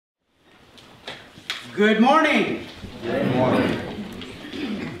Good morning. Good morning.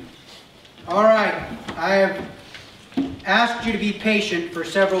 All right, I have asked you to be patient for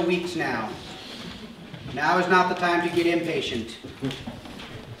several weeks now. Now is not the time to get impatient.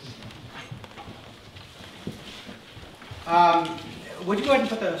 Would you go ahead and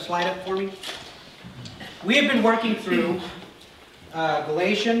put the slide up for me? We have been working through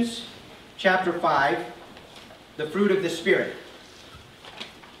Galatians chapter 5, the fruit of the Spirit.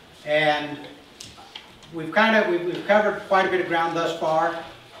 And we've covered quite a bit of ground thus far.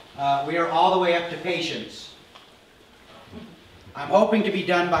 We are all the way up to patience. I'm hoping to be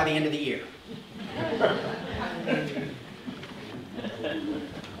done by the end of the year.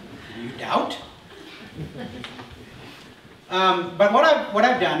 You doubt? But what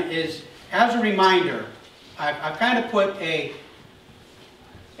I've done is, as a reminder, I've kind of put a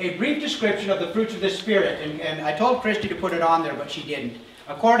brief description of the fruits of the Spirit, and I told Christy to put it on there, but she didn't,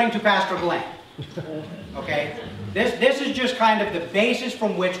 according to Pastor Glenn. Okay? This is just kind of the basis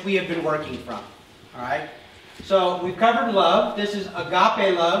from which we have been working from. All right? So we've covered love. This is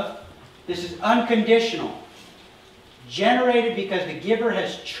agape love. This is unconditional. Generated because the giver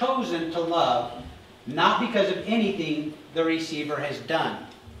has chosen to love, not because of anything the receiver has done.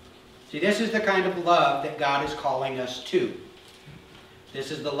 See, this is the kind of love that God is calling us to.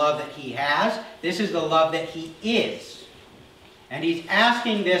 This is the love that He has. This is the love that He is. And He's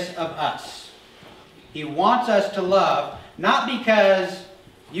asking this of us. He wants us to love, not because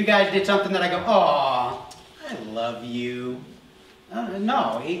you guys did something that I go, oh, I love you.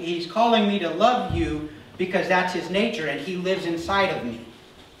 No, He's calling me to love you because that's His nature and He lives inside of me.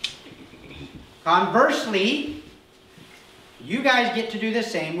 Conversely, you guys get to do the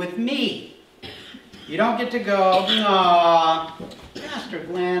same with me. You don't get to go, aw, Pastor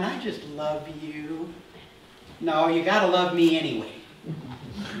Glenn, I just love you. No, you got to love me anyway.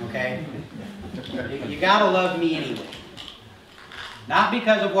 Okay? You got to love me anyway. Not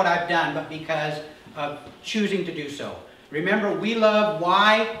because of what I've done, but because of choosing to do so. Remember, we love,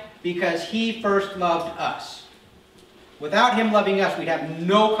 why? Because He first loved us. Without Him loving us, we'd have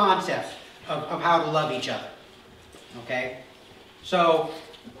no concept of how to love each other. Okay? So,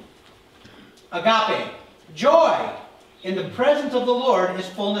 agape, joy. In the presence of the Lord is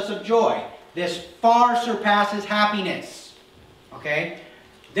fullness of joy. This far surpasses happiness. Okay?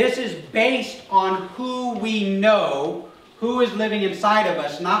 This is based on who we know, who is living inside of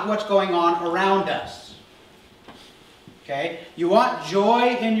us, not what's going on around us. Okay? You want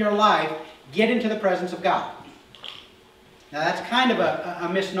joy in your life, get into the presence of God. Now that's kind of a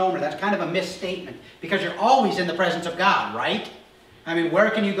misnomer, that's kind of a misstatement, because you're always in the presence of God, right? I mean, where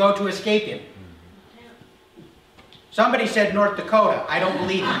can you go to escape Him? Somebody said North Dakota. I don't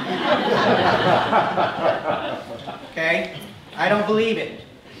believe it. Okay? I don't believe it.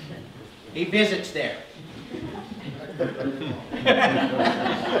 He visits there.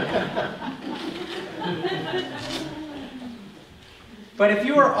 But if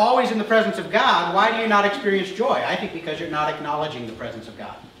you are always in the presence of God, why do you not experience joy? I think because you're not acknowledging the presence of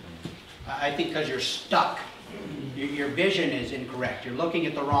God. I think because you're stuck. Your vision is incorrect. You're looking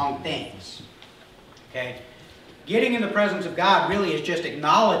at the wrong things. Okay? Getting in the presence of God really is just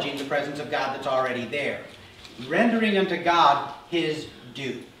acknowledging the presence of God that's already there. Rendering unto God His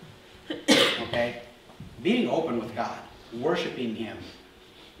due. Okay? Being open with God. Worshiping Him.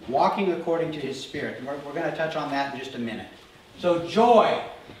 Walking according to His Spirit. We're going to touch on that in just a minute. So joy.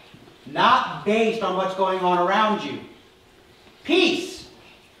 Not based on what's going on around you. Peace.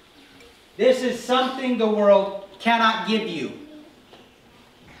 This is something the world cannot give you.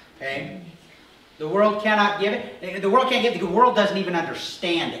 Okay? The world cannot give it. The world can't give it. The world doesn't even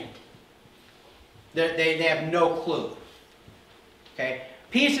understand it. They have no clue. Okay?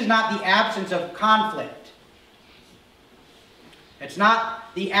 Peace is not the absence of conflict. It's not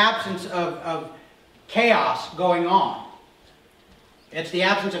the absence of chaos going on. It's the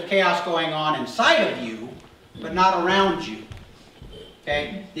absence of chaos going on inside of you, but not around you.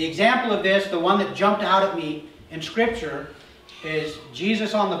 Okay? The example of this, the one that jumped out at me in Scripture, is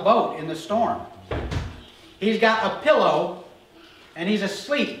Jesus on the boat in the storm. He's got a pillow, and he's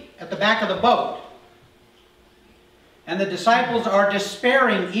asleep at the back of the boat. And the disciples are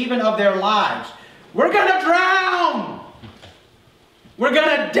despairing even of their lives. We're going to drown! We're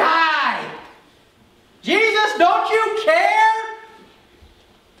going to die! Jesus, don't you care?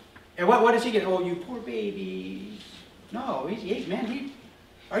 And what does he get? Oh, you poor babies. No, you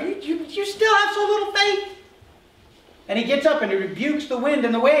still have so little faith? And he gets up and he rebukes the wind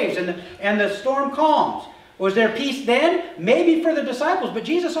and the waves, and the storm calms. Was there peace then? Maybe for the disciples, but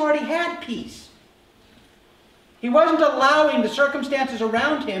Jesus already had peace. He wasn't allowing the circumstances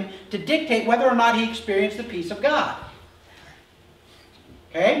around him to dictate whether or not he experienced the peace of God.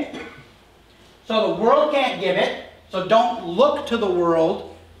 Okay? So the world can't give it, so don't look to the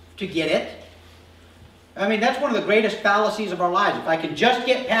world to get it. I mean, that's one of the greatest fallacies of our lives. If I can just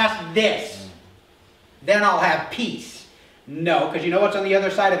get past this, then I'll have peace. No, because you know what's on the other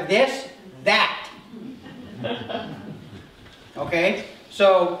side of this? That. Okay?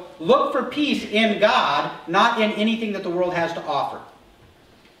 So look for peace in God, not in anything that the world has to offer.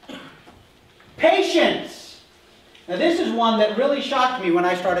 Patience. Now this is one that really shocked me when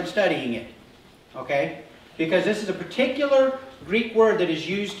I started studying it. Okay? Because this is a particular Greek word that is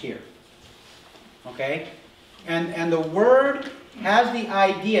used here. Okay? And the word has the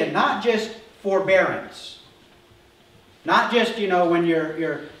idea, not just forbearance. Not just, you know, when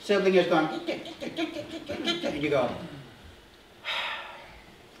your sibling is going, and you go,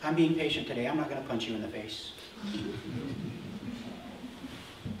 I'm being patient today. I'm not going to punch you in the face.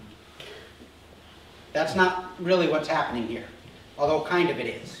 That's not really what's happening here, although kind of it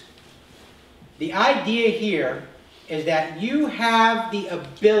is. The idea here is that you have the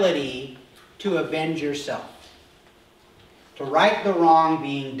ability to avenge yourself, to right the wrong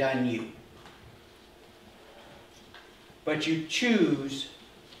being done you. But you choose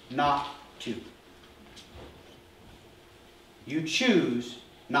not to. You choose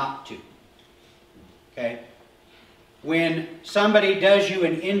not to. Okay? When somebody does you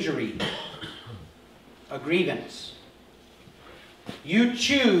an injury, a grievance, you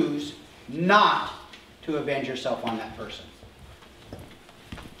choose not to avenge yourself on that person.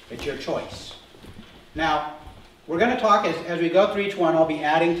 It's your choice. Now, we're going to talk as we go through each one. I'll be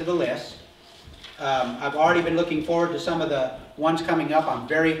adding to the list. I've already been looking forward to some of the ones coming up. I'm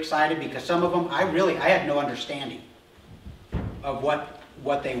very excited because some of them I had no understanding of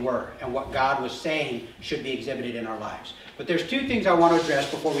what they were and what God was saying should be exhibited in our lives. But there's two things I want to address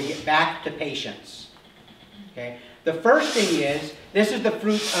before we get back to patience. Okay? The first thing is, this is the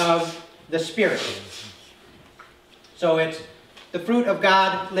fruit of the Spirit. So it's the fruit of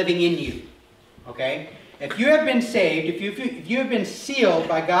God living in you. Okay? If you have been saved, if you have been sealed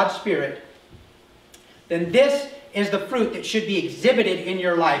by God's Spirit, then this is the fruit that should be exhibited in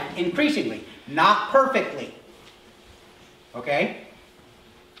your life increasingly, not perfectly. Okay?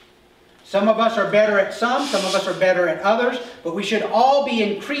 Some of us are better at some of us are better at others, but we should all be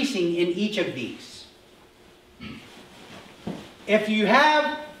increasing in each of these. If you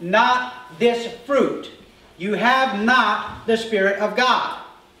have not this fruit, you have not the Spirit of God.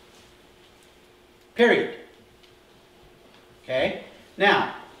 Period. Okay?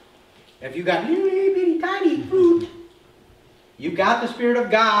 Now, if you've got little bitty tiny fruit, you've got the Spirit of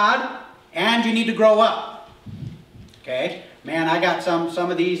God, and you need to grow up. Okay? Man, I got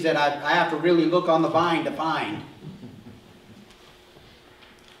some of these that I have to really look on the vine to find.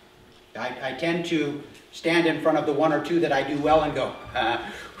 I tend to stand in front of the one or two that I do well and go,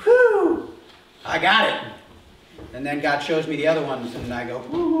 whew, I got it. And then God shows me the other ones and I go,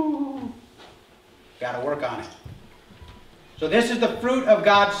 whoo, got to work on it. So this is the fruit of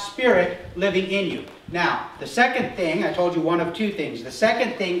God's Spirit living in you. Now, the second thing, I told you one of two things. The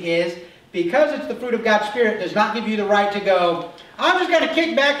second thing is, because it's the fruit of God's Spirit, does not give you the right to go, I'm just going to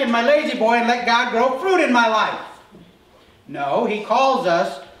kick back in my lazy boy and let God grow fruit in my life. No, He calls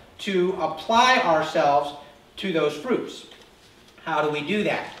us to apply ourselves to those fruits. How do we do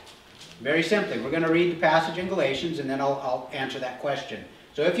that? Very simply, we're going to read the passage in Galatians and then I'll answer that question.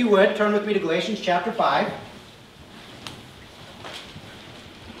 So if you would, turn with me to Galatians chapter 5.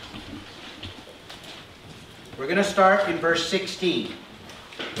 We're going to start in verse 16.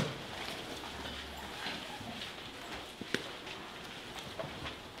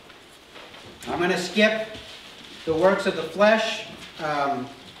 I'm going to skip the works of the flesh.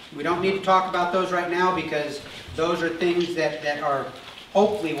 We don't need to talk about those right now because those are things that are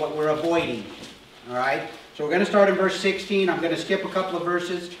hopefully what we're avoiding. All right? So we're going to start in verse 16. I'm going to skip a couple of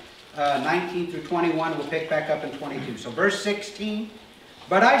verses, 19 through 21. We'll pick back up in 22. So verse 16.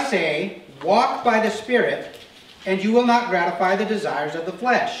 But I say, walk by the Spirit, and you will not gratify the desires of the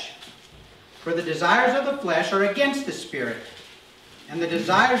flesh. For the desires of the flesh are against the Spirit, and the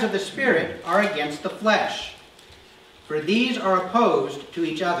desires of the Spirit are against the flesh. For these are opposed to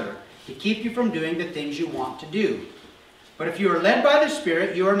each other, to keep you from doing the things you want to do. But if you are led by the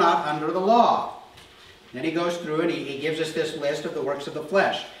Spirit, you are not under the law. Then he goes through and he gives us this list of the works of the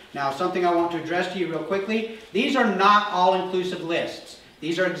flesh. Now, something I want to address to you real quickly. These are not all-inclusive lists.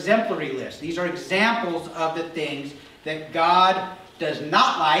 These are exemplary lists. These are examples of the things that God does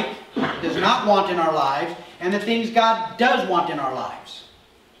not like, does not want in our lives, and the things God does want in our lives.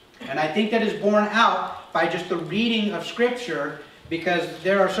 And I think that is borne out by just the reading of Scripture, because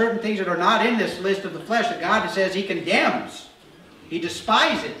there are certain things that are not in this list of the flesh that God says He condemns, He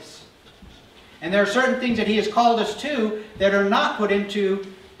despises. And there are certain things that He has called us to that are not put into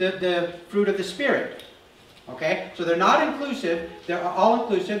the fruit of the Spirit. Okay? So they're not inclusive, they're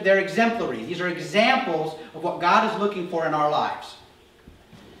all-inclusive, they're exemplary. These are examples of what God is looking for in our lives.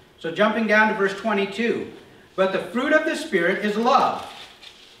 So jumping down to verse 22. But the fruit of the Spirit is love,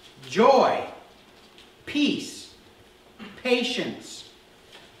 joy, peace, patience,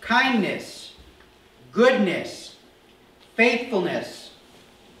 kindness, goodness, faithfulness,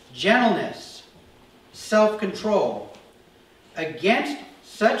 gentleness, self-control. Against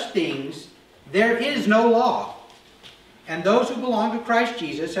such things there is no law. And those who belong to Christ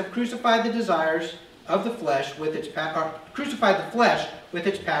Jesus have crucified the desires of the flesh with its crucified the flesh with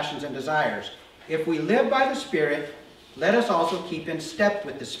its passions and desires. If we live by the Spirit, let us also keep in step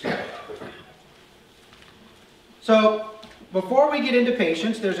with the Spirit. So, before we get into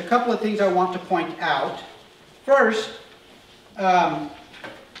patience, there's a couple of things I want to point out. First, do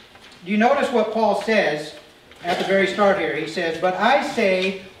you notice what Paul says at the very start here? He says, "But I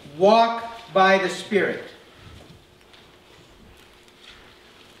say, walk by the Spirit."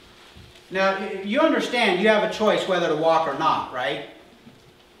 Now, you understand you have a choice whether to walk or not, right?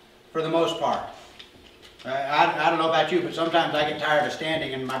 For the most part. I don't know about you, but sometimes I get tired of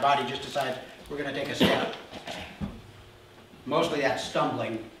standing and my body just decides we're going to take a step. Mostly that's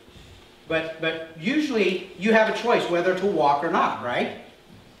stumbling. But usually you have a choice whether to walk or not, right?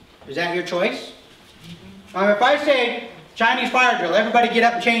 Is that your choice? If I say, Chinese fire drill, everybody get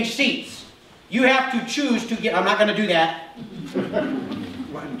up and change seats. You have to choose to get, I'm not going to do that.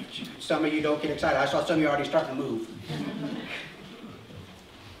 Some of you don't get excited. I saw some of you already starting to move.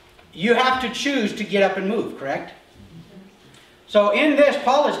 You have to choose to get up and move, correct? So in this,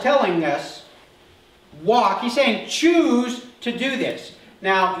 Paul is telling us, walk. He's saying, choose to do this.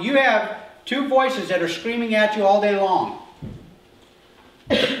 Now, you have two voices that are screaming at you all day long.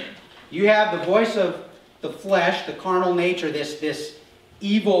 You have the voice of the flesh, the carnal nature, this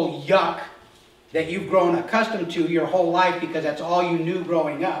evil yuck that you've grown accustomed to your whole life because that's all you knew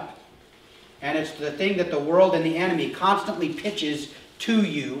growing up. And it's the thing that the world and the enemy constantly pitches to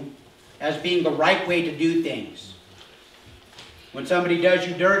you as being the right way to do things. When somebody does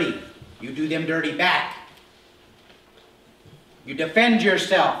you dirty, you do them dirty back. You defend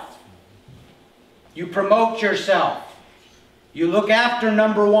yourself. You promote yourself. You look after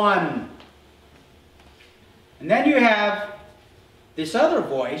number one. And then you have this other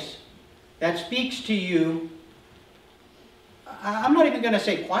voice that speaks to you. I'm not even going to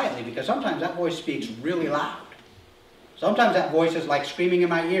say quietly, because sometimes that voice speaks really loud. Sometimes that voice is like screaming in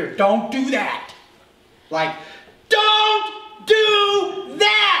my ear, don't do that. Like, don't do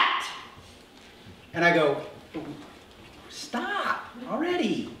that. And I go, stop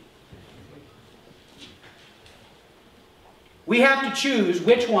already. We have to choose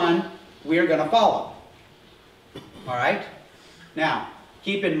which one we're going to follow. All right? Now,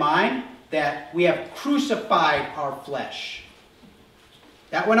 keep in mind that we have crucified our flesh.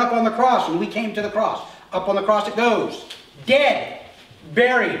 That went up on the cross when we came to the cross. Up on the cross it goes. Dead.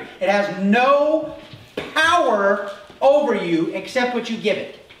 Buried. It has no power over you except what you give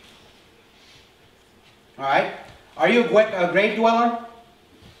it. Alright? Are you a grave dweller?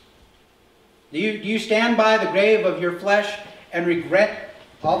 Do you stand by the grave of your flesh and regret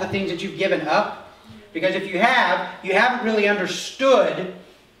all the things that you've given up? Because if you haven't really understood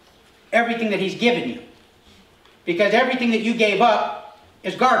everything that He's given you. Because everything that you gave up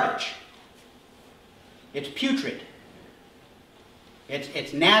is garbage. It's putrid.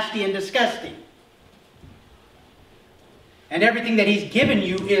 It's nasty and disgusting. And everything that He's given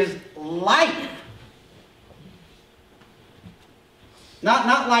you is life.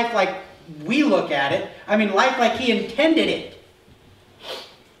 Not life like we look at it. I mean life like He intended it.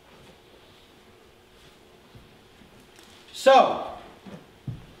 So,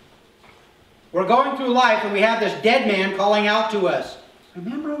 we're going through life and we have this dead man calling out to us.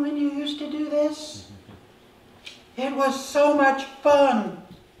 Remember when you used to do this? It was so much fun.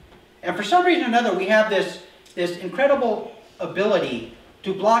 And for some reason or another, we have this incredible ability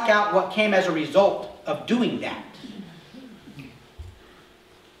to block out what came as a result of doing that.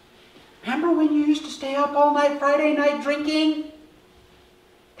 Remember when you used to stay up all night Friday night drinking?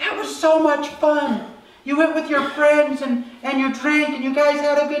 That was so much fun. You went with your friends and you drank and you guys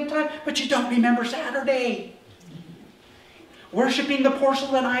had a good time, but you don't remember Saturday. Worshipping the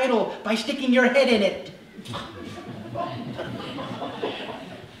porcelain idol by sticking your head in it.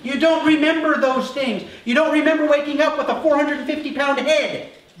 You don't remember those things. You don't remember waking up with a 450-pound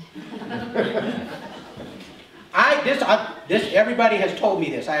head. Everybody has told me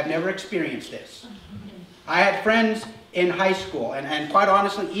this. I have never experienced this. I had friends in high school, and quite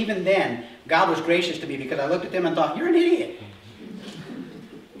honestly, even then, God was gracious to me because I looked at them and thought, you're an idiot.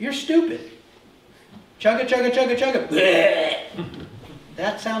 You're stupid. Chugga, chugga, chugga, chugga. Bleh.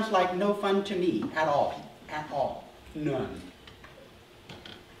 That sounds like no fun to me at all. At all. None.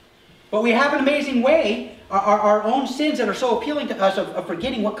 But we have an amazing way, our own sins that are so appealing to us of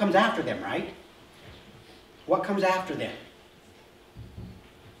forgetting what comes after them, right? What comes after them?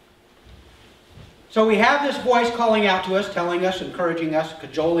 So we have this voice calling out to us, telling us, encouraging us,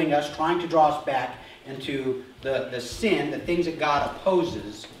 cajoling us, trying to draw us back into the sin, the things that God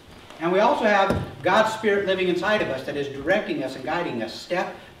opposes. And we also have God's Spirit living inside of us that is directing us and guiding us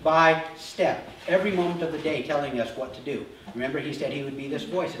step by step, every moment of the day, telling us what to do. Remember, he said he would be this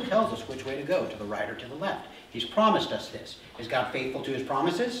voice that tells us which way to go, to the right or to the left. He's promised us this. Is God faithful to his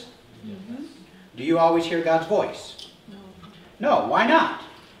promises? Mm-hmm. Do you always hear God's voice? No. No, why not?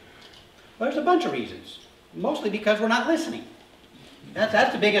 Well, there's a bunch of reasons. Mostly because we're not listening.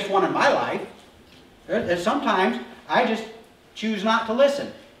 That's the biggest one in my life. Sometimes I just choose not to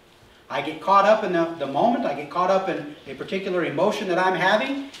listen. I get caught up in the moment. I get caught up in a particular emotion that I'm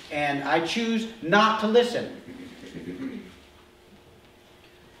having, and I choose not to listen.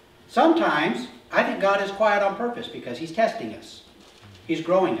 Sometimes I think God is quiet on purpose because he's testing us. He's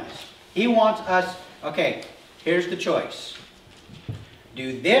growing us. He wants us, okay, here's the choice.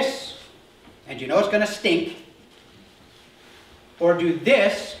 Do this, and you know it's going to stink, or do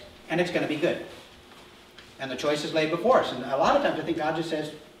this, and it's going to be good. And the choice is laid before us. And a lot of times I think God just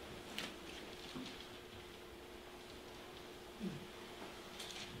says,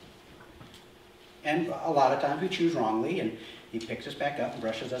 and a lot of times we choose wrongly, and he picks us back up and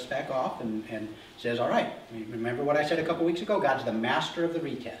brushes us back off and says, all right, remember what I said a couple weeks ago? God's the master of the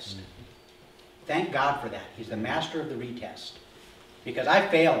retest. Thank God for that. He's the master of the retest. Because I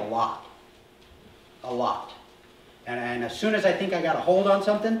fail a lot. A lot. And as soon as I think I got a hold on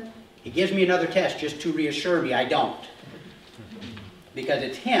something, he gives me another test just to reassure me I don't. Because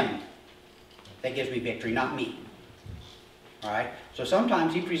it's him that gives me victory, not me. All right? So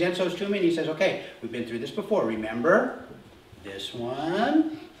sometimes he presents those to me and he says, okay, we've been through this before. Remember? This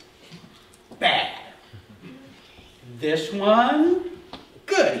one, bad. This one,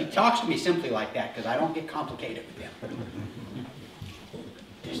 good. He talks to me simply like that because I don't get complicated with him.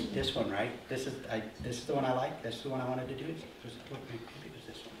 This one, right? This is the one I like. This is the one I wanted to do. Maybe it was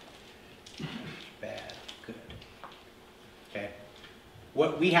this one. Bad, good. Okay.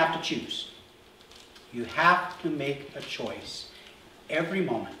 What we have to choose. You have to make a choice every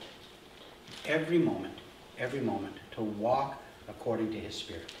moment, every moment, every moment to walk according to his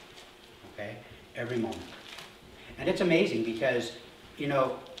Spirit. Okay? Every moment. And it's amazing because, you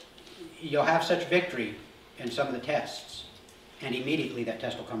know, you'll have such victory in some of the tests, and immediately that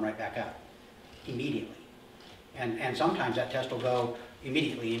test will come right back up. Immediately. And sometimes that test will go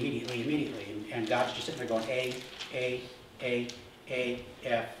immediately, and God's just sitting there going A,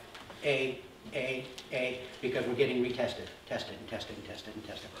 F, A, because we're getting retested, tested.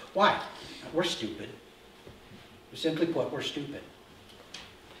 Why? We're stupid. Simply put, we're stupid.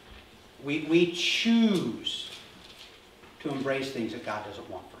 We choose to embrace things that God doesn't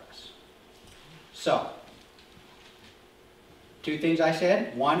want for us. So, two things I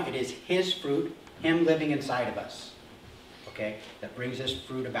said. One, it is his fruit, him living inside of us, okay, that brings this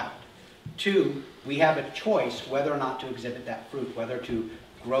fruit about. Two, we have a choice whether or not to exhibit that fruit, whether to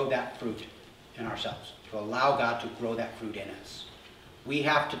grow that fruit in ourselves, to allow God to grow that fruit in us. We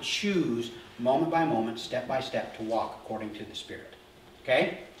have to choose moment by moment, step by step, to walk according to the Spirit.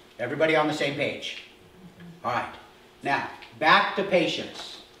 Okay? Everybody on the same page? All right. Now, back to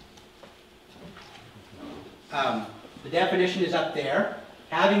patience. The definition is up there.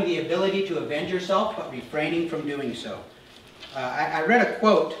 Having the ability to avenge yourself, but refraining from doing so. I read a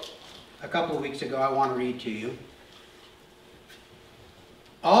quote a couple of weeks ago I want to read to you.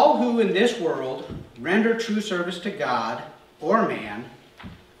 All who in this world render true service to God or man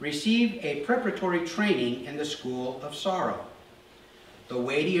receive a preparatory training in the school of sorrow. The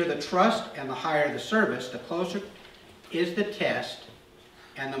weightier the trust and the higher the service, the closer is the test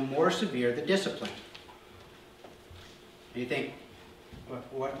and the more severe the discipline. And you think,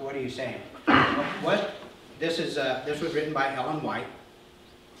 what are you saying? This was written by Ellen White.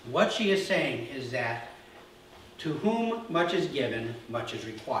 What she is saying is that to whom much is given, much is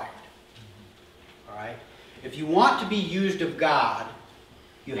required. All right? If you want to be used of God,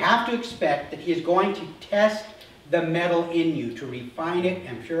 you have to expect that he is going to test the metal in you to refine it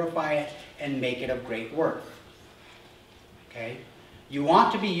and purify it and make it of great worth. Okay? you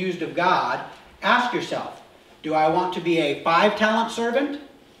want to be used of God, ask yourself, do I want to be a 5-talent servant,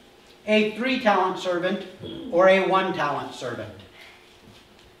 a 3-talent servant, or a 1-talent servant?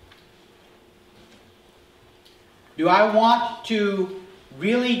 Do I want to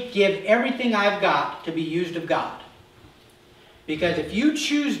really give everything I've got to be used of God? Because if you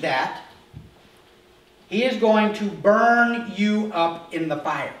choose that, He is going to burn you up in the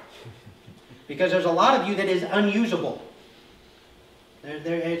fire. Because there's a lot of you that is unusable.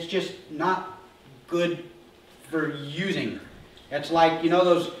 It's just not good for using. It's like, you know,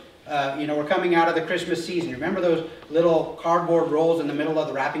 those, we're coming out of the Christmas season. Remember those little cardboard rolls in the middle of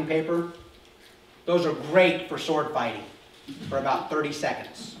the wrapping paper? Those are great for sword fighting for about 30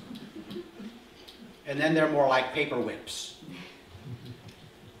 seconds. And then they're more like paper whips.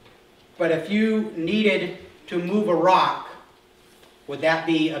 But if you needed to move a rock, would that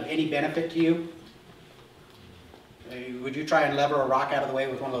be of any benefit to you? Would you try and lever a rock out of the way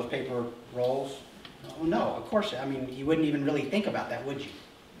with one of those paper rolls? Oh, no, of course. I mean, you wouldn't even really think about that, would you?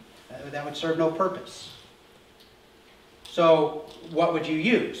 That would serve no purpose. So, what would you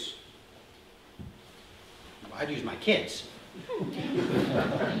use? Well, I'd use my kids.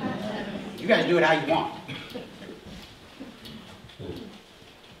 You guys do it how you want.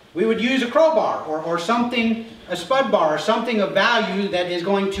 We would use a crowbar or something, a spud bar, or something of value that is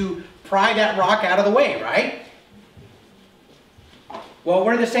going to pry that rock out of the way, right? Well,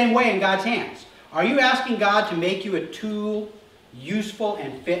 we're the same way in God's hands. Are you asking God to make you a tool useful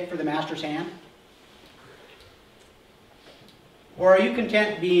and fit for the Master's hand? Or are you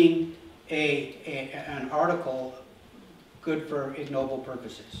content being an article good for ignoble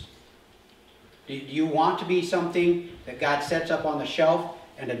purposes? Do you want to be something that God sets up on the shelf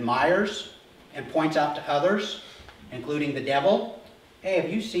and admires and points out to others, including the devil? Hey, have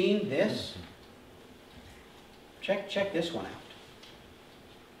you seen this? Check this one out.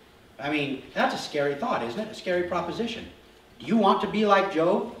 I mean, that's a scary thought, isn't it? A scary proposition. Do you want to be like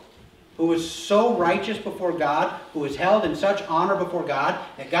Job, who was so righteous before God, who was held in such honor before God,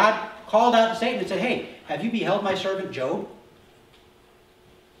 that God called out to Satan and said, hey, have you beheld my servant Job?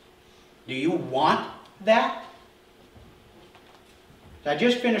 Do you want that? So I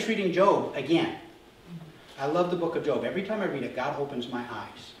just finished reading Job again. I love the book of Job. Every time I read it, God opens my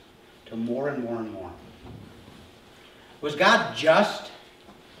eyes to more and more and more. Was God just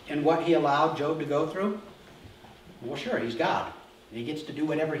in what He allowed Job to go through? Well, sure, He's God. And He gets to do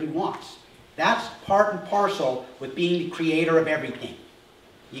whatever He wants. That's part and parcel with being the creator of everything.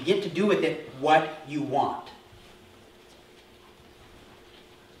 You get to do with it what you want.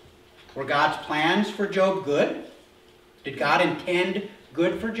 Were God's plans for Job good? Did God intend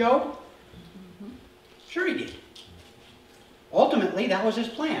good for Job? Sure He did. Ultimately, that was His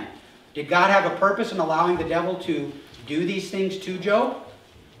plan. Did God have a purpose in allowing the devil to do these things to Job?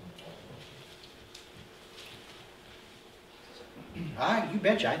 You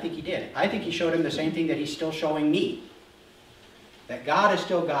betcha, I think He did. I think He showed him the same thing that He's still showing me. That God is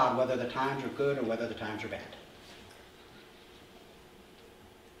still God, whether the times are good or whether the times are bad.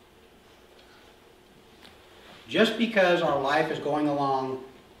 Just because our life is going along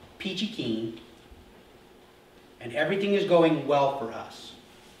peachy keen and everything is going well for us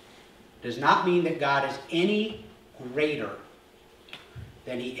does not mean that God is any greater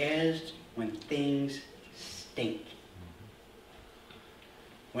than He is when things stink.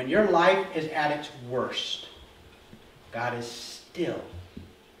 When your life is at its worst, God is still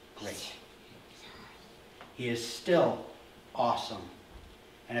great. He is still awesome.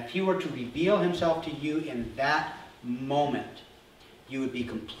 And if He were to reveal Himself to you in that moment, you would be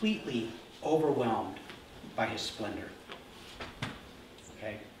completely overwhelmed by His splendor.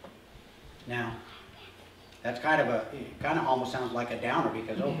 Okay? Now, that's kind of almost sounds like a downer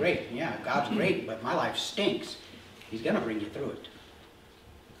because, oh great, yeah, God's great, but my life stinks. He's going to bring you through it.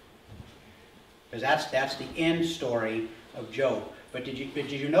 Because that's the end story of Job. But did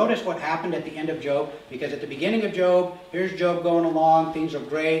you notice what happened at the end of Job? Because at the beginning of Job, here's Job going along, things are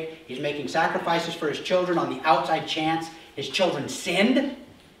great. He's making sacrifices for his children on the outside chance his children sinned.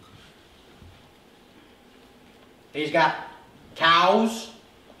 He's got cows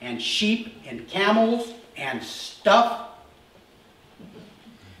and sheep and camels and stuff.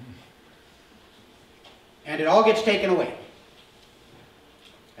 And it all gets taken away.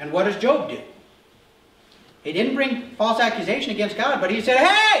 And what does Job do? He didn't bring false accusation against God, but he said,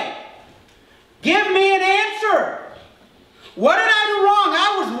 hey, give me an answer. What did I do wrong?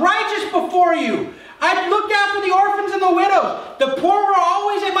 I was righteous before you. I looked after the orphans and the widows. The poor were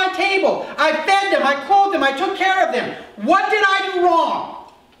always at my table. I fed them, I clothed them, I took care of them. What did I do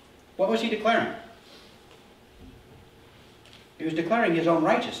wrong? What was he declaring? He was declaring his own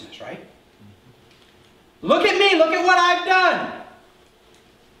righteousness, right? Look at me, look at what I've done.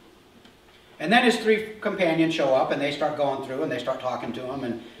 And then his three companions show up and they start going through and they start talking to him.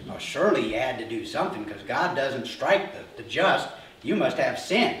 And oh, surely you had to do something because God doesn't strike the just. You must have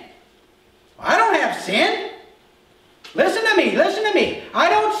sin. I don't have sin. Listen to me, listen to me. I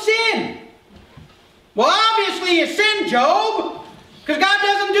don't sin. Well, obviously you sin, Job, because God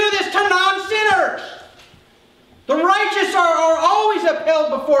doesn't do this to non-sinners. The righteous are always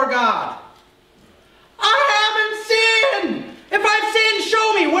upheld before God. I haven't sinned. If I've sinned,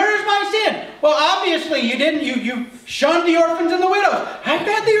 show me. Where is my sin? Well, obviously you didn't. You shunned the orphans and the widows. I've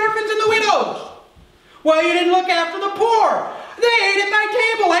had the orphans and the widows. Well, you didn't look after the poor. They ate at my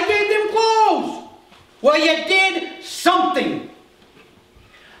table. I gave them clothes. Well, you did something.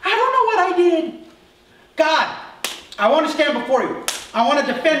 I don't know what I did. God, I want to stand before you. I want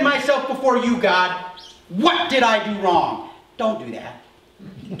to defend myself before you, God. What did I do wrong? Don't do that.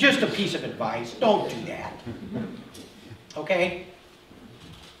 Just a piece of advice. Don't do that. Okay?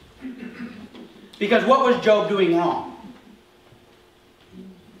 Because what was Job doing wrong?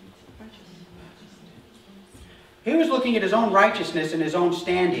 He was looking at his own righteousness and his own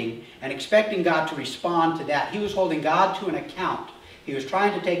standing and expecting God to respond to that. He was holding God to an account. He was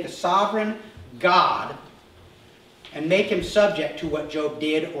trying to take the sovereign God and make him subject to what Job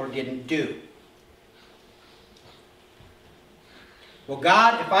did or didn't do. Well,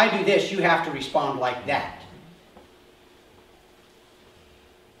 God, if I do this, you have to respond like that.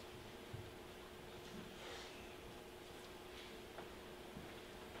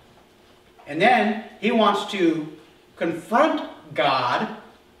 And then he wants to confront God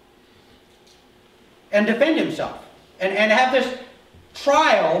and defend himself. And have this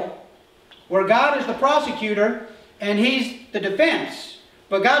trial where God is the prosecutor and he's the defense.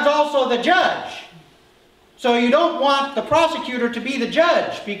 But God's also the judge. So you don't want the prosecutor to be the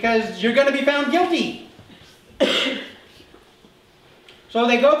judge because you're going to be found guilty. So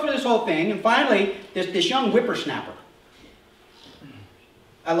they go through this whole thing, and finally, this young whippersnapper.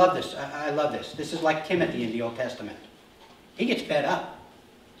 I love this. I love this. This is like Timothy in the Old Testament. He gets fed up.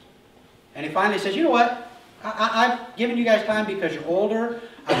 And he finally says, you know what? I've given you guys time because you're older.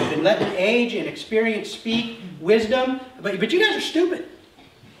 I've been letting age and experience speak wisdom. But you guys are stupid.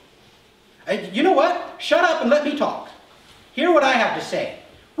 You know what? Shut up and let me talk. Hear what I have to say.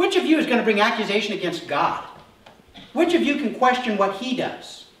 Which of you is going to bring accusation against God? Which of you can question what He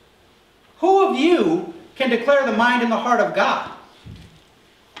does? Who of you can declare the mind and the heart of God?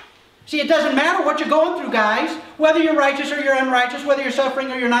 See, it doesn't matter what you're going through, guys. Whether you're righteous or you're unrighteous, whether you're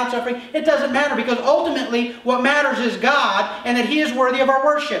suffering or you're not suffering, it doesn't matter because ultimately what matters is God and that He is worthy of our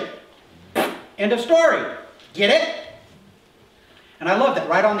worship. End of story. Get it? And I love that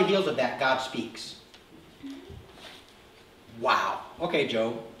right on the heels of that, God speaks. Wow. Okay,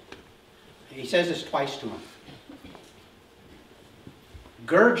 Job. He says this twice to him.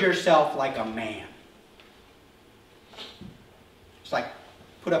 Gird yourself like a man. It's like,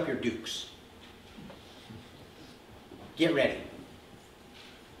 put up your dukes. Get ready.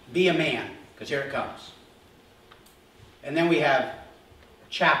 Be a man, because here it comes. And then we have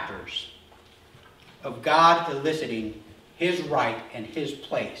chapters of God eliciting His right and His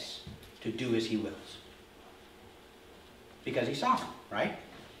place to do as He wills. Because He's sovereign, right?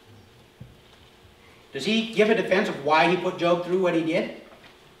 Does He give a defense of why He put Job through what He did?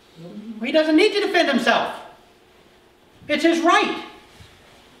 Well, He doesn't need to defend Himself. It's His right.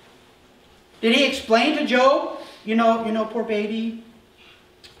 Did He explain to Job, you know, poor baby,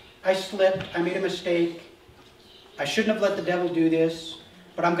 I slipped, I made a mistake, I shouldn't have let the devil do this,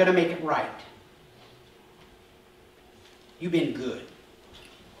 but I'm going to make it right. You've been good.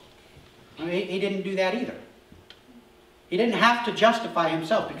 I mean, he didn't do that either. He didn't have to justify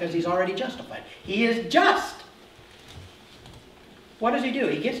himself because he's already justified. He is just. What does he do?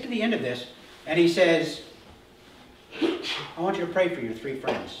 He gets to the end of this and he says, I want you to pray for your three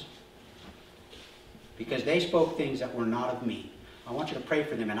friends because they spoke things that were not of me. I want you to pray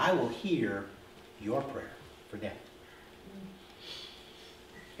for them and I will hear your prayer for them.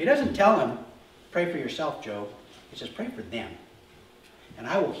 He doesn't tell him, pray for yourself, Job. He says, pray for them. And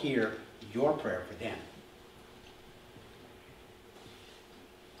I will hear your prayer for them.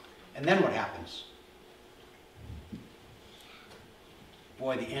 And then what happens?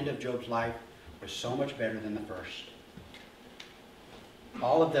 Boy, the end of Job's life was so much better than the first.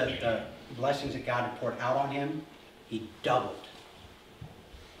 All of the blessings that God had poured out on him, he doubled.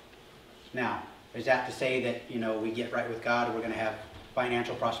 Now, is that to say that, you know, we get right with God and we're going to have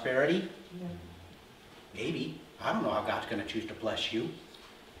financial prosperity? Yeah. Maybe. I don't know how God's going to choose to bless you.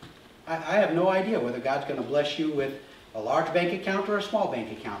 I have no idea whether God's going to bless you with a large bank account or a small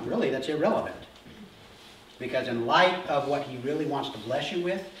bank account. Really, that's irrelevant. Because in light of what he really wants to bless you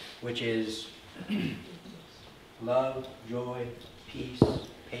with, which is love, joy, peace,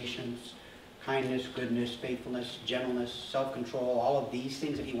 patience, kindness, goodness, faithfulness, gentleness, self-control, all of these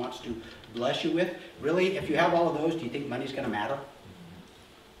things that he wants to bless you with, really, if you have all of those, do you think money's going to matter?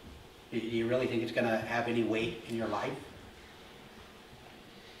 Do you really think it's going to have any weight in your life?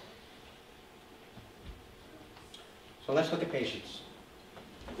 So let's look at patience.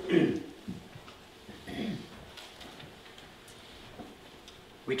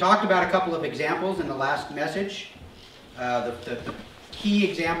 We talked about a couple of examples in the last message. The key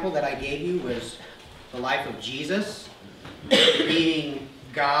example that I gave you was the life of Jesus. Being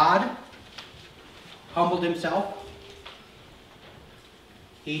God, humbled himself.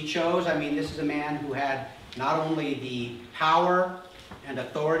 He chose, this is a man who had not only the power and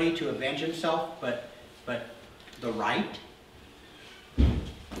authority to avenge himself, but the right.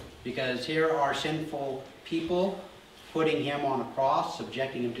 Because here are sinful people putting him on a cross,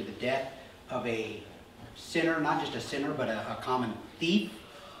 subjecting him to the death of a sinner, not just a sinner, but a common thief,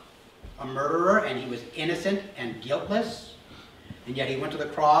 a murderer, and he was innocent and guiltless. And yet he went to the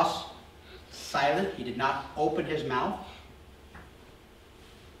cross silent. He did not open his mouth.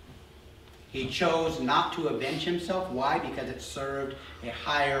 He chose not to avenge himself. Why? Because it served a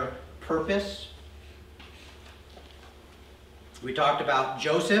higher purpose. We talked about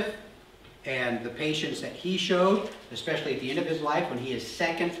Joseph and the patience that he showed, especially at the end of his life when he is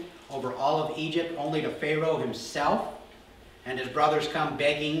second over all of Egypt, only to Pharaoh himself. And his brothers come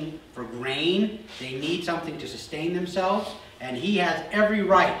begging for grain. They need something to sustain themselves. And he has every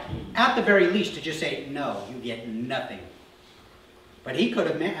right, at the very least, to just say, no, you get nothing. But he could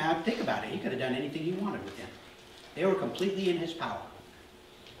have, think about it, he could have done anything he wanted with them. They were completely in his power.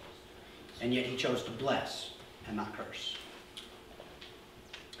 And yet he chose to bless and not curse.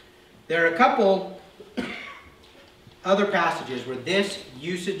 There are a couple other passages where this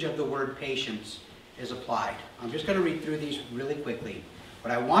usage of the word patience is applied. I'm just going to read through these really quickly.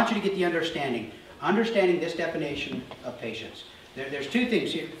 But I want you to get the understanding this definition of patience. There's two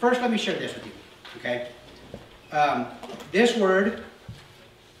things here. First, let me share this with you. Okay? This word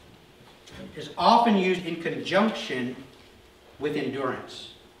is often used in conjunction with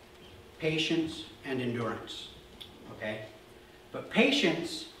endurance. Patience and endurance. Okay? But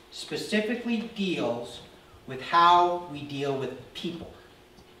patience specifically deals with how we deal with people.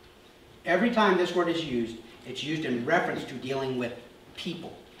 Every time this word is used, it's used in reference to dealing with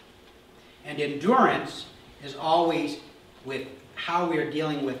people. And endurance is always with how we are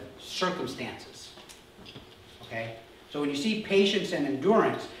dealing with circumstances. Okay? So when you see patience and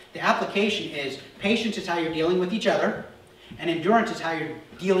endurance, the application is patience is how you're dealing with each other, and endurance is how you're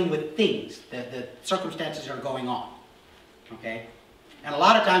dealing with things, the circumstances that are going on. Okay? And a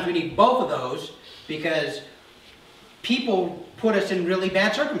lot of times we need both of those because people put us in really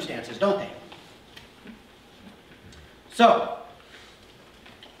bad circumstances, don't they? So,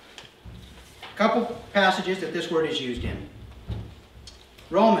 a couple passages that this word is used in.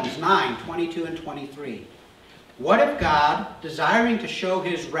 Romans 9:22 and 23. What if God, desiring to show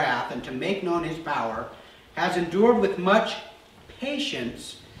his wrath and to make known his power, has endured with much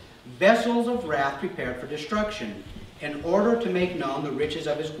patience vessels of wrath prepared for destruction, in order to make known the riches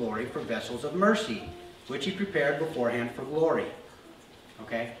of his glory for vessels of mercy, which he prepared beforehand for glory.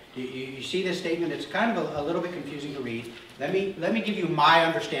 Okay? You see this statement? It's kind of a little bit confusing to read. Let me give you my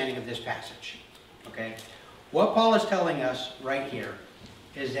understanding of this passage. Okay? What Paul is telling us right here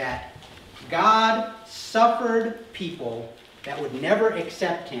is that God suffered people that would never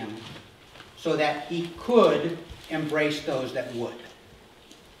accept him so that he could embrace those that would.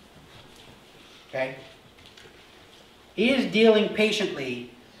 Okay? He is dealing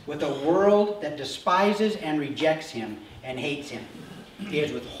patiently with a world that despises and rejects him and hates him. He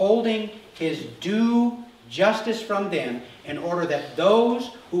is withholding his due justice from them in order that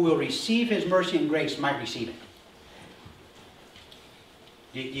those who will receive his mercy and grace might receive it.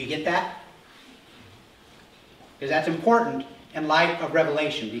 Do you get that? Because that's important in light of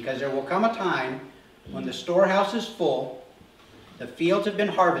Revelation, because there will come a time when the storehouse is full, the fields have been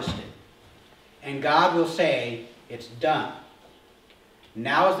harvested, and God will say, it's done.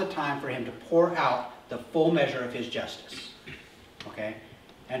 Now is the time for him to pour out the full measure of his justice. Okay?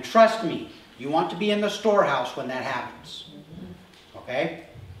 And trust me, you want to be in the storehouse when that happens. Okay?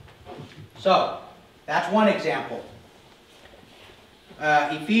 So, that's one example.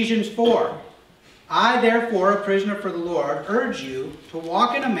 Ephesians 4. I, therefore, a prisoner for the Lord, urge you to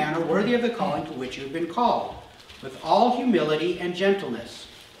walk in a manner worthy of the calling to which you have been called, with all humility and gentleness,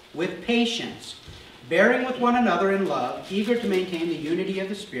 with patience, bearing with one another in love, eager to maintain the unity of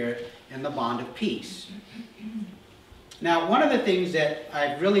the Spirit and the bond of peace. Now, one of the things that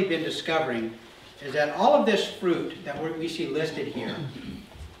I've really been discovering is that all of this fruit that we see listed here,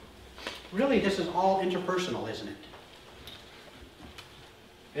 really this is all interpersonal, isn't it?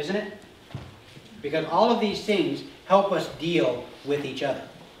 Isn't it? Because all of these things help us deal with each other.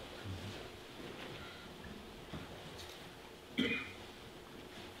 Do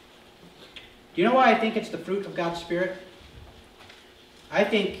you know why I think it's the fruit of God's Spirit? I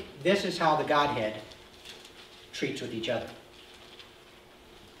think this is how the Godhead treats with each other.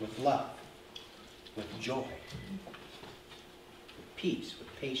 With love, with joy, with peace, with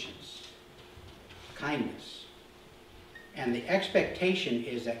patience, kindness. And the expectation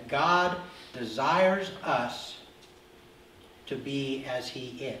is that God desires us to be as He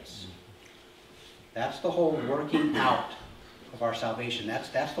is. That's the whole working out of our salvation. That's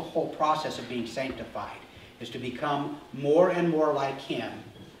the whole process of being sanctified, is to become more and more like Him,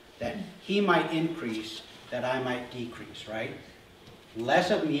 that He might increase, that I might decrease, right?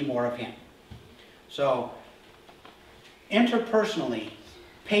 Less of me, more of Him. So, interpersonally,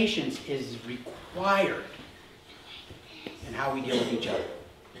 patience is required in how we deal with each other.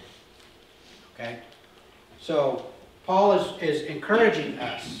 Okay? So, Paul is encouraging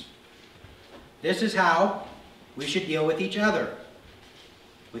us. This is how we should deal with each other.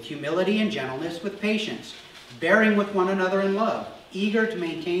 With humility and gentleness, with patience, bearing with one another in love, eager to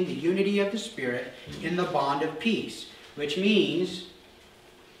maintain the unity of the Spirit in the bond of peace. Which means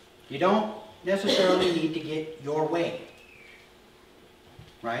you don't necessarily need to get your way.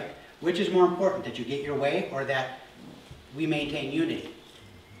 Right? Which is more important, that you get your way or that we maintain unity?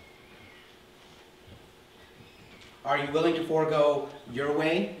 Are you willing to forego your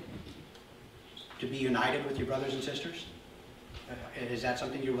way to be united with your brothers and sisters? Is that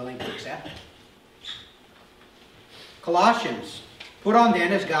something you're willing to accept? Colossians, put on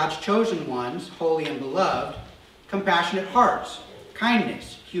then as God's chosen ones, holy and beloved, compassionate hearts,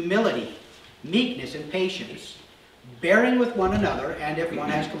 kindness, humility, meekness, and patience, bearing with one another, and if one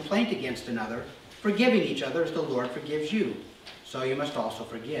has complaint against another, forgiving each other as the Lord forgives you. So you must also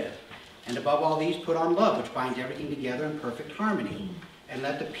forgive. And above all these, put on love, which binds everything together in perfect harmony. And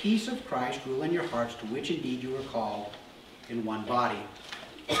let the peace of Christ rule in your hearts, to which indeed you were called in one body.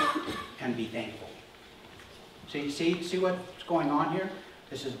 And be thankful. See what's going on here?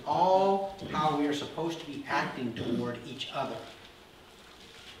 This is all how we are supposed to be acting toward each other.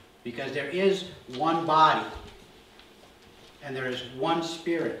 Because there is one body. And there is one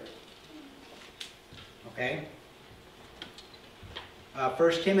Spirit. Okay?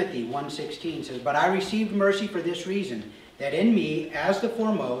 1 Timothy 1:16 says, "But I received mercy for this reason, that in me, as the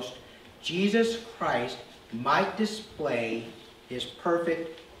foremost, Jesus Christ might display His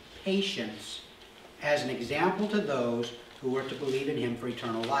perfect patience as an example to those who were to believe in Him for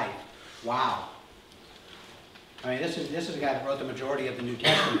eternal life." Wow. I mean, this is a guy that wrote the majority of the New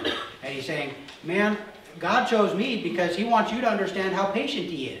Testament. And he's saying, man, God chose me because He wants you to understand how patient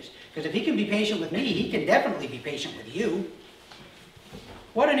He is. Because if He can be patient with me, He can definitely be patient with you.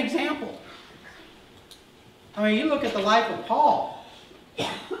 What an example. I mean, you look at the life of Paul.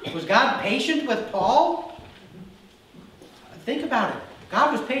 Was God patient with Paul? Think about it.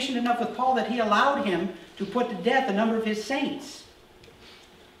 God was patient enough with Paul that He allowed him to put to death a number of His saints.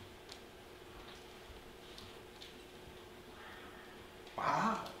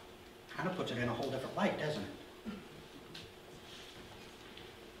 Wow. Kind of puts it in a whole different light, doesn't it?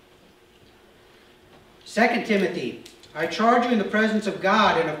 2 Timothy, I charge you in the presence of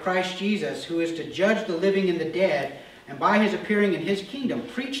God and of Christ Jesus, who is to judge the living and the dead, and by His appearing in His kingdom,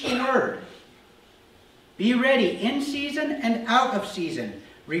 preach the word. Be ready in season and out of season.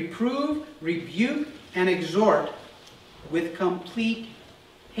 Reprove, rebuke, and exhort with complete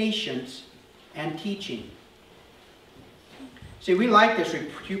patience and teaching. See, we like this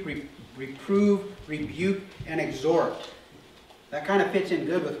reprove, rebuke, and exhort. That kind of fits in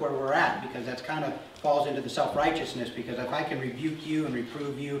good with where we're at, because that's kind of falls into the self-righteousness, because if I can rebuke you and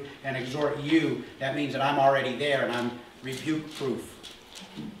reprove you and exhort you, that means that I'm already there and I'm rebuke-proof.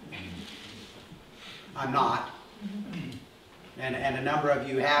 I'm not. And a number of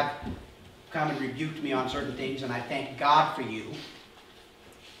you have come and rebuked me on certain things, and I thank God for you.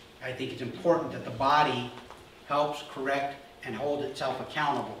 I think it's important that the body helps correct and hold itself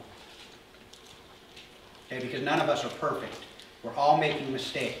accountable. Okay, because none of us are perfect. We're all making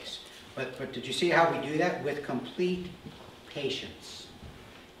mistakes. But did you see how we do that? With complete patience.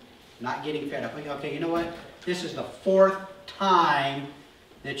 Not getting fed up. Okay, you know what? This is the 4th time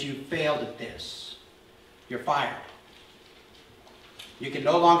that you failed at this. You're fired. You can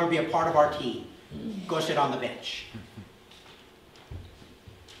no longer be a part of our team. go sit on the bench.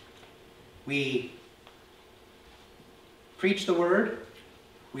 We preach the word.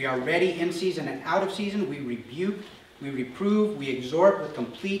 We are ready in season and out of season. We rebuke, we reprove, we exhort with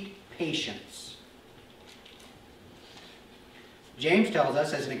complete patience. James tells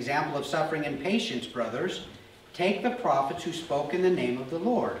us, as an example of suffering and patience, brothers, take the prophets who spoke in the name of the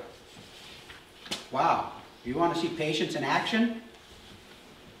Lord. Wow. You want to see patience in action?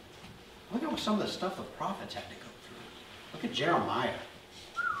 Look at some of the stuff the prophets had to go through. Look at Jeremiah.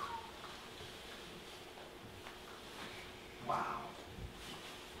 Wow.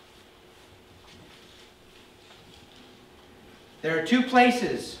 There are two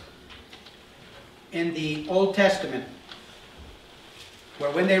places in the Old Testament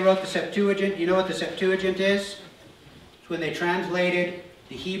where when they wrote the Septuagint, you know what the Septuagint is? It's when they translated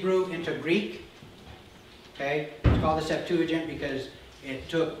the Hebrew into Greek. Okay? It's called the Septuagint because it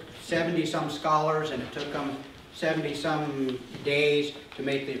took 70-some scholars and it took them 70-some days to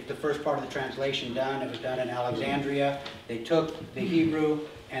make the first part of the translation done. It was done in Alexandria. They took the Hebrew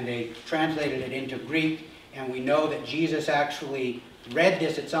and they translated it into Greek. And we know that Jesus actually read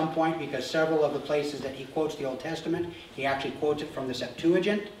this at some point because several of the places that he quotes the Old Testament, he actually quotes it from the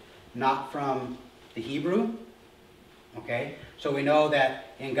Septuagint, not from the Hebrew. Okay? So we know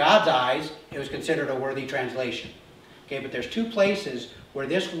that in God's eyes, it was considered a worthy translation. Okay, but there's two places where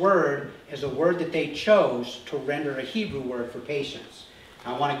this word is a word that they chose to render a Hebrew word for patience.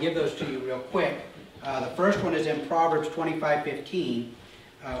 I want to give those to you real quick. The first one is in Proverbs 25:15.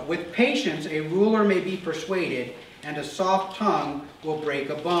 With patience, a ruler may be persuaded, and a soft tongue will break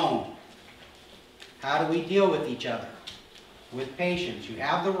a bone. How do we deal with each other? With patience. You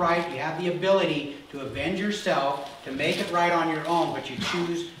have the right, you have the ability to avenge yourself, to make it right on your own, but you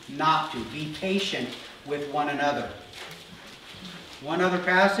choose not to. Be patient with one another. One other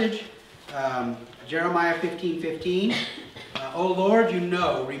passage, Jeremiah 15:15. O Lord, you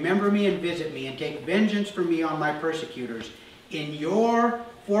know, remember me and visit me, and take vengeance for me on my persecutors. In your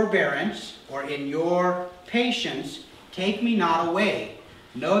forbearance, or in your patience, take me not away.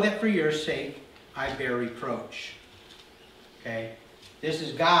 Know that for your sake I bear reproach. Okay? This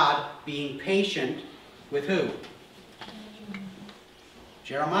is God being patient with who?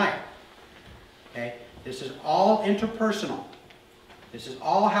 Jeremiah. Okay? This is all interpersonal. This is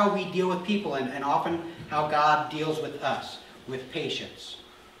all how we deal with people, and often how God deals with us, with patience.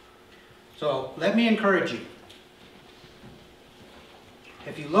 So let me encourage you.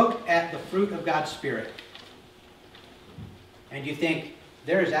 If you look at the fruit of God's Spirit, and you think,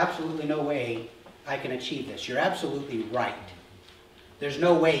 there is absolutely no way I can achieve this, you're absolutely right. There's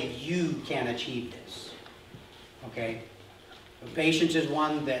no way you can achieve this. Okay? Patience is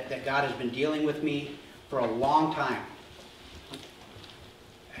one that God has been dealing with me for a long time.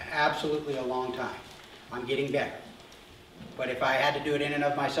 Absolutely a long time. I'm getting better. But if I had to do it in and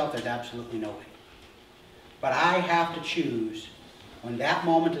of myself, there's absolutely no way. But I have to choose, when that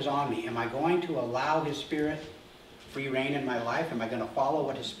moment is on me, am I going to allow His Spirit free reign in my life? Am I going to follow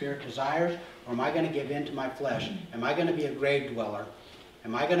what His Spirit desires? Or am I going to give in to my flesh? Am I going to be a grave dweller?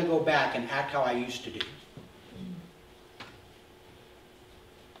 Am I going to go back and act how I used to do?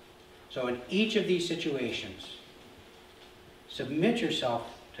 So in each of these situations, submit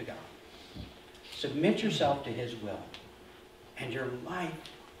yourself to God. Submit yourself to His will. And your life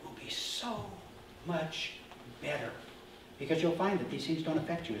will be so much better. Because you'll find that these things don't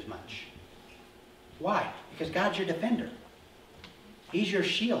affect you as much. Why? Because God's your defender. He's your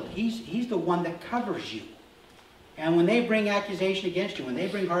shield. He's the one that covers you. And when they bring accusation against you, when they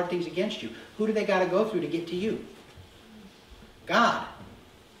bring hard things against you, who do they got to go through to get to you? God.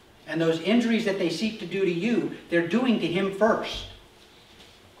 And those injuries that they seek to do to you, they're doing to Him first.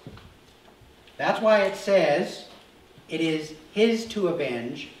 That's why it says it is His to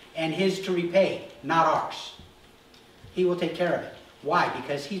avenge and His to repay, not ours. He will take care of it. Why?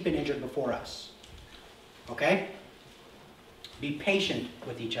 Because He's been injured before us. Okay? Be patient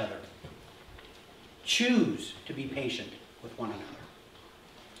with each other. Choose to be patient with one another.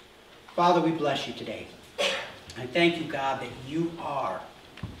 Father, we bless You today. I thank You, God, that You are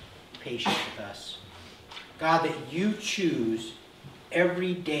patient with us. God, that You choose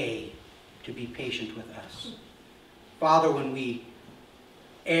every day to be patient with us. Father, when we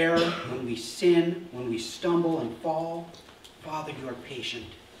err, when we sin, when we stumble and fall, Father, You are patient.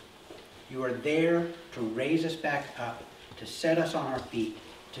 You are there to raise us back up, to set us on our feet,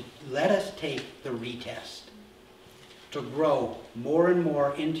 to let us take the retest, to grow more and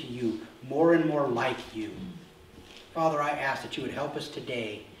more into You, more and more like You. Father, I ask that You would help us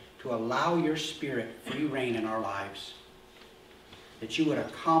today to allow Your Spirit free reign in our lives. that you would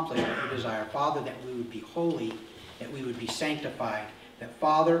accomplish what you desire. Father, that we would be holy, that we would be sanctified, that,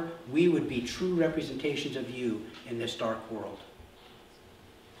 Father, we would be true representations of you in this dark world.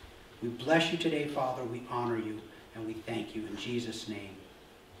 We bless you today, Father. We honor you, and we thank you in Jesus' name.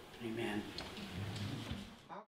 Amen.